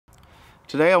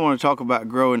Today I want to talk about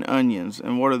growing onions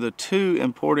and what are the two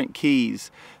important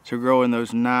keys to growing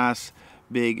those nice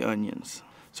big onions.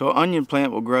 So an onion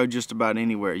plant will grow just about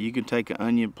anywhere. You can take an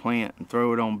onion plant and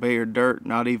throw it on bare dirt,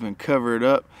 not even cover it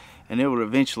up, and it will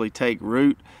eventually take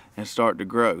root and start to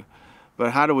grow.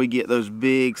 But how do we get those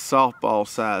big softball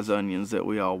size onions that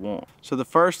we all want? So the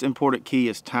first important key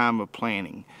is time of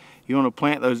planting. You want to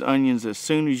plant those onions as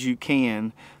soon as you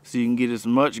can so you can get as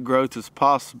much growth as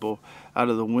possible out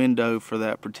of the window for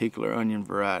that particular onion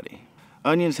variety.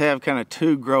 Onions have kind of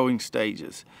two growing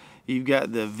stages. You've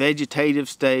got the vegetative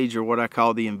stage, or what I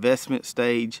call the investment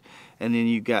stage, and then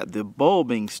you've got the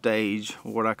bulbing stage,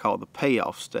 or what I call the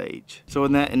payoff stage. So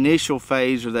in that initial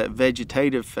phase, or that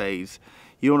vegetative phase,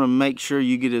 you want to make sure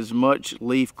you get as much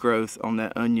leaf growth on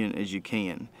that onion as you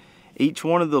can. Each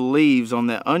one of the leaves on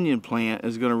that onion plant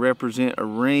is going to represent a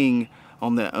ring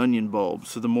on that onion bulb.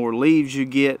 So the more leaves you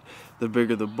get, the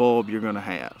bigger the bulb you're going to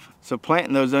have. So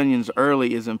planting those onions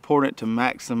early is important to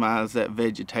maximize that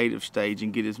vegetative stage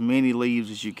and get as many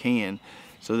leaves as you can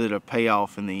so that it'll pay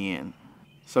off in the end.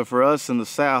 So for us in the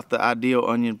South, the ideal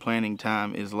onion planting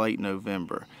time is late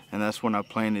November, and that's when I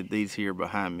planted these here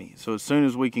behind me. So as soon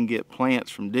as we can get plants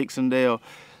from Dixondale,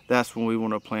 that's when we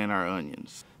want to plant our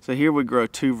onions. So here we grow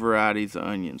two varieties of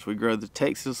onions. We grow the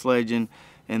Texas Legend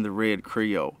and the Red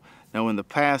Creole. Now in the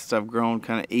past I've grown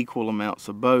kind of equal amounts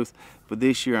of both, but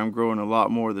this year I'm growing a lot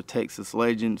more of the Texas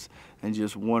Legends and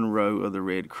just one row of the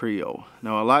Red Creole.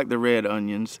 Now I like the red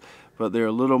onions, but they're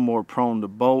a little more prone to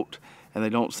bolt and they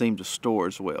don't seem to store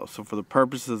as well. So for the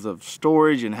purposes of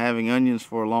storage and having onions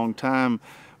for a long time,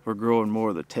 we're growing more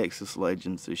of the Texas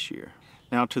Legends this year.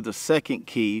 Now to the second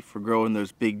key for growing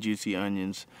those big juicy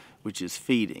onions, which is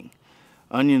feeding.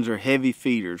 Onions are heavy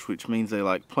feeders, which means they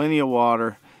like plenty of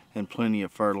water and plenty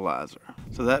of fertilizer.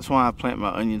 So that's why I plant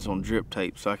my onions on drip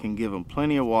tape, so I can give them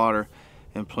plenty of water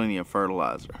and plenty of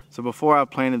fertilizer. So before I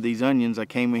planted these onions, I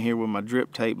came in here with my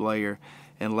drip tape layer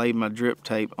and laid my drip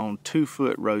tape on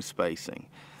 2-foot row spacing.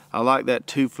 I like that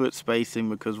 2-foot spacing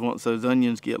because once those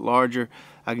onions get larger,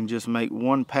 I can just make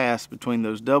one pass between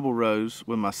those double rows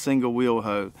with my single wheel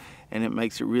hoe, and it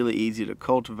makes it really easy to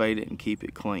cultivate it and keep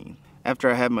it clean.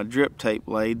 After I had my drip tape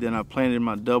laid, then I planted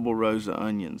my double rows of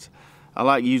onions. I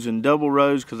like using double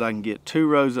rows because I can get 2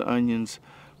 rows of onions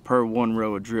per 1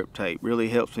 row of drip tape. Really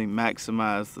helps me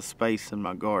maximize the space in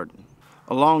my garden.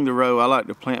 Along the row, I like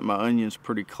to plant my onions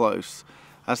pretty close.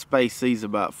 I space these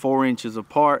about 4 inches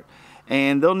apart,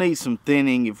 and they'll need some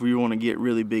thinning if we want to get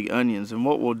really big onions. And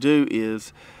what we'll do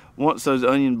is, once those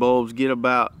onion bulbs get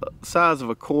about the size of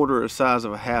a quarter or the size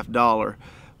of a $half,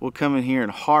 we'll come in here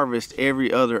and harvest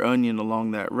every other onion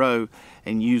along that row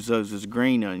and use those as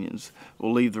green onions.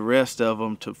 We'll leave the rest of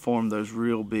them to form those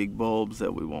real big bulbs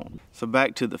that we want. So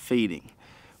back to the feeding.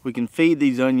 We can feed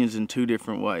these onions in 2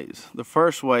 different ways. The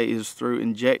first way is through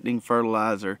injecting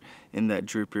fertilizer in that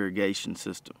drip irrigation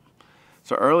system.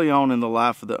 So early on in the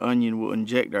life of the onion, we'll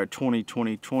inject our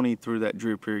 20-20-20 through that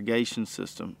drip irrigation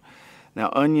system. Now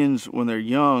onions, when they're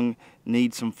young,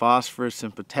 need some phosphorus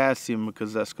and potassium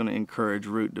because that's going to encourage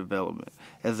root development.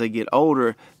 As they get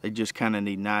older, they just kind of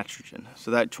need nitrogen.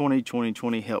 So that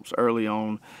 20-20-20 helps early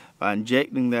on by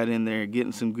injecting that in there,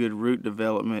 getting some good root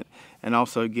development, and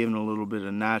also giving a little bit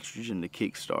of nitrogen to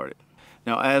kickstart it.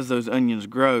 Now as those onions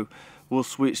grow, we'll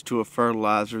switch to a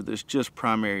fertilizer that's just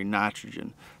primary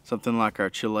nitrogen, something like our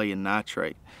Chilean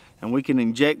nitrate. And we can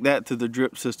inject that through the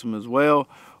drip system as well,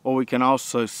 or we can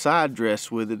also side dress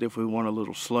with it if we want a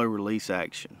little slow release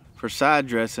action. For side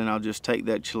dressing, I'll just take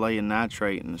that Chilean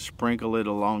nitrate and sprinkle it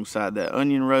alongside that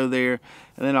onion row there,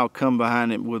 and then I'll come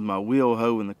behind it with my wheel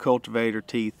hoe and the cultivator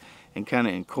teeth and kind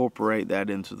of incorporate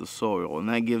that into the soil. And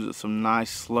that gives it some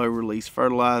nice slow release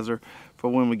fertilizer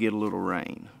for when we get a little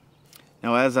rain.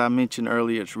 Now as I mentioned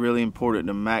earlier, it's really important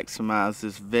to maximize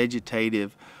this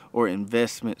vegetative or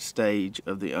investment stage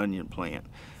of the onion plant.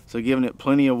 So giving it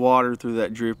plenty of water through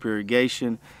that drip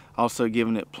irrigation, also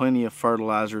giving it plenty of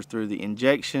fertilizer through the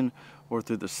injection or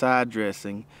through the side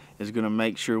dressing is going to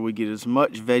make sure we get as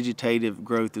much vegetative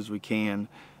growth as we can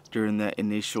during that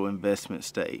initial investment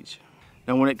stage.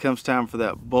 Now when it comes time for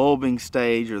that bulbing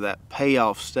stage, or that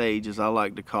payoff stage as I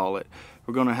like to call it,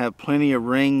 we're going to have plenty of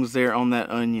rings there on that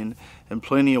onion and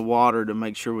plenty of water to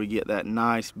make sure we get that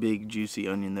nice big juicy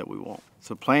onion that we want.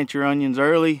 So plant your onions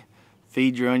early,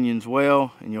 feed your onions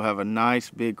well, and you'll have a nice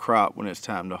big crop when it's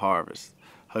time to harvest.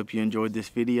 Hope you enjoyed this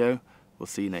video. We'll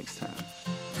see you next time.